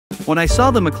When I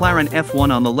saw the Mclaren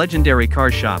F1 on the legendary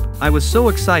car shop, I was so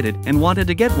excited and wanted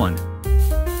to get one.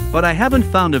 But I haven't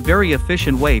found a very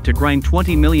efficient way to grind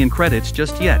 20 million credits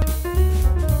just yet.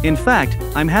 In fact,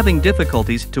 I'm having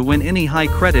difficulties to win any high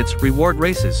credits reward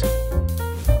races.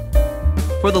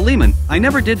 For the layman, I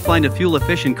never did find a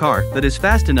fuel-efficient car that is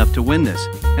fast enough to win this,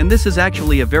 and this is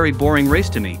actually a very boring race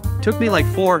to me. Took me like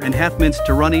 4.5 minutes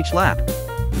to run each lap.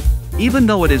 Even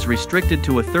though it is restricted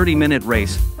to a 30-minute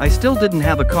race, I still didn't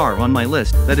have a car on my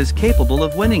list that is capable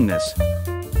of winning this.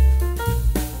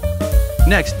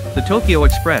 Next, the Tokyo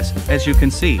Express. As you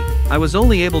can see, I was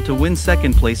only able to win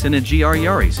second place in a GR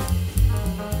Yaris.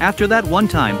 After that one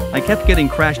time, I kept getting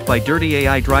crashed by dirty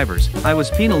AI drivers. I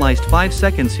was penalized 5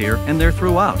 seconds here and there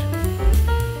throughout.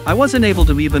 I wasn't able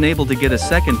to get a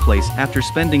second place after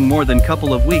spending more than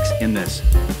couple of weeks in this.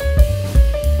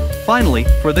 Finally,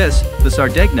 for this, the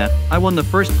Sardegna, I won the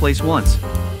first place once.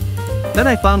 Then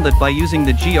I found that by using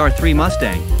the Gr3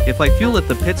 Mustang, if I fuel at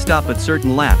the pit stop at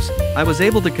certain laps, I was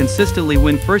able to consistently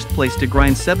win first place to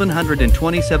grind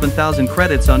 727,000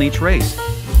 credits on each race.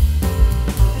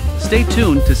 Stay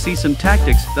tuned to see some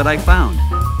tactics that I found.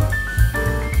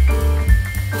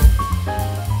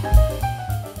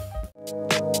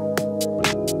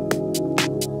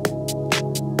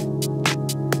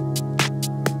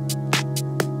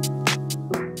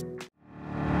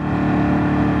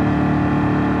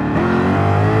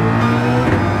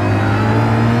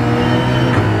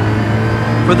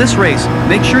 For this race,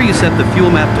 make sure you set the fuel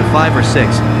map to 5 or 6.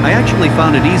 I actually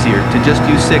found it easier to just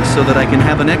use 6 so that I can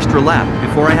have an extra lap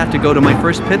before I have to go to my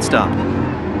first pit stop.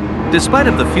 Despite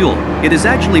of the fuel, it is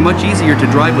actually much easier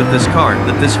to drive with this car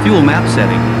than this fuel map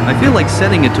setting. I feel like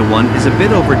setting it to 1 is a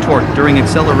bit over torqued during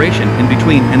acceleration in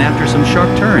between and after some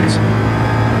sharp turns.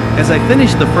 As I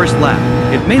finish the first lap,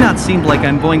 it may not seem like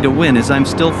I'm going to win as I'm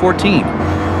still 14.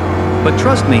 But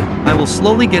trust me, I will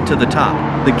slowly get to the top.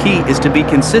 The key is to be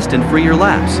consistent for your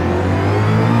laps.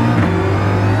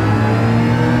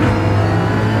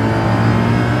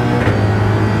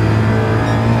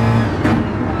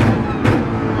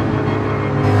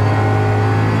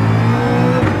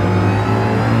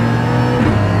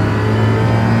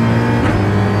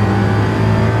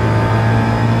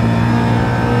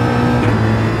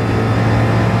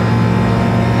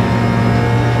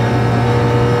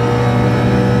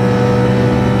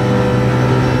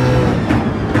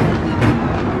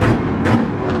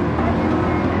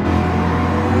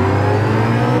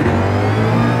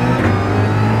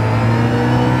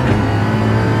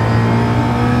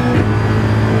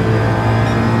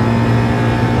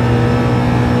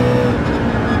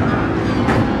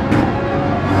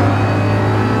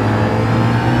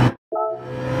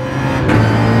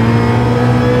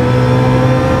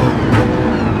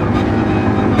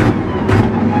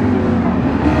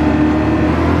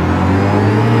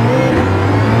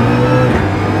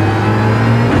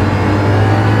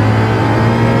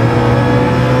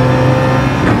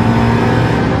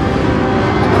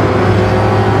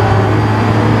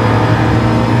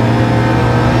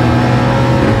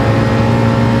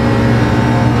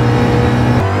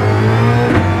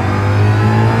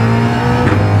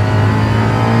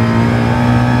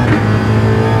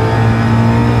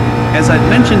 As I've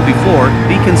mentioned before,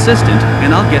 be consistent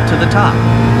and I'll get to the top.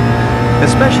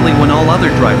 Especially when all other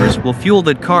drivers will fuel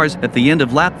their cars at the end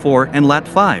of lap 4 and lap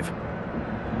 5.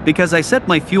 Because I set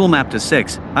my fuel map to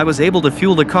 6, I was able to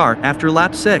fuel the car after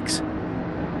lap 6.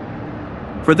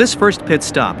 For this first pit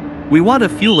stop, we want to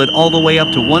fuel it all the way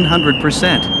up to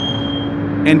 100%.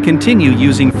 And continue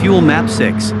using fuel map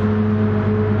 6.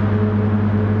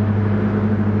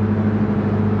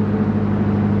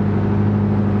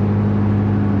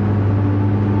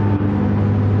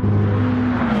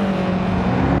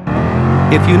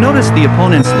 If you notice the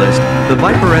opponent's list, the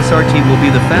Viper SRT will be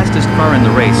the fastest car in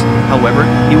the race. However,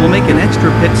 he will make an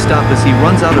extra pit stop as he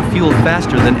runs out of fuel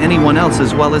faster than anyone else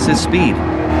as well as his speed.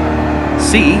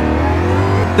 See?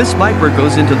 This Viper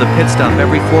goes into the pit stop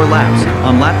every 4 laps,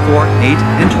 on lap 4, 8,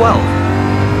 and 12.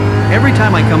 Every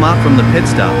time I come out from the pit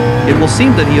stop, it will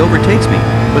seem that he overtakes me,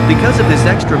 but because of his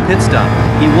extra pit stop,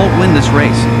 he won't win this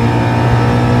race.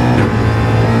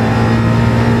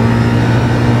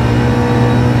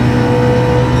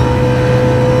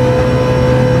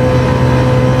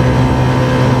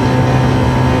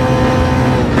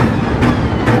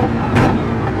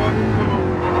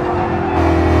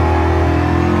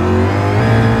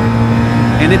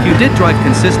 And if you did drive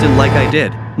consistent like I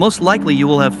did, most likely you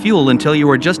will have fuel until you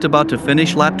are just about to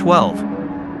finish lap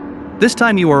 12. This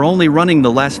time you are only running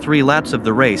the last 3 laps of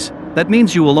the race. That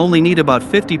means you will only need about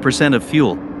 50% of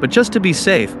fuel, but just to be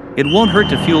safe, it won't hurt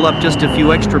to fuel up just a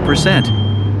few extra percent.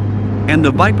 And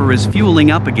the Viper is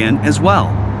fueling up again as well.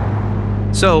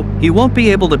 So, he won't be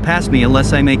able to pass me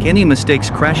unless I make any mistakes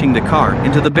crashing the car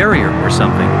into the barrier or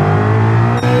something.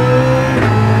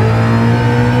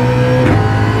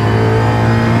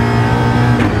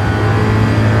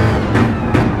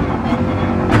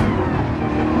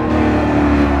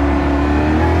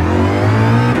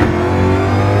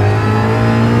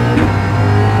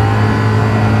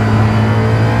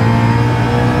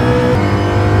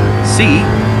 See?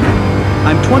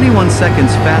 I'm 21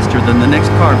 seconds faster than the next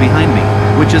car behind me,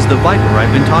 which is the Viper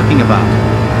I've been talking about.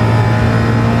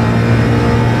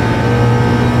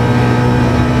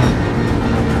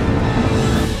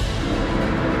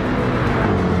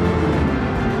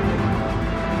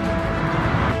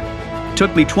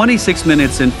 Took me 26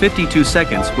 minutes and 52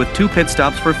 seconds with 2 pit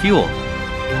stops for fuel.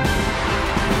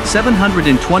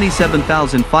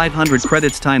 727,500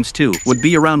 credits times 2 would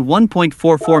be around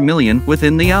 1.44 million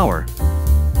within the hour.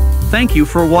 Thank you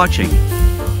for watching.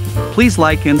 Please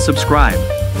like and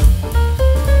subscribe.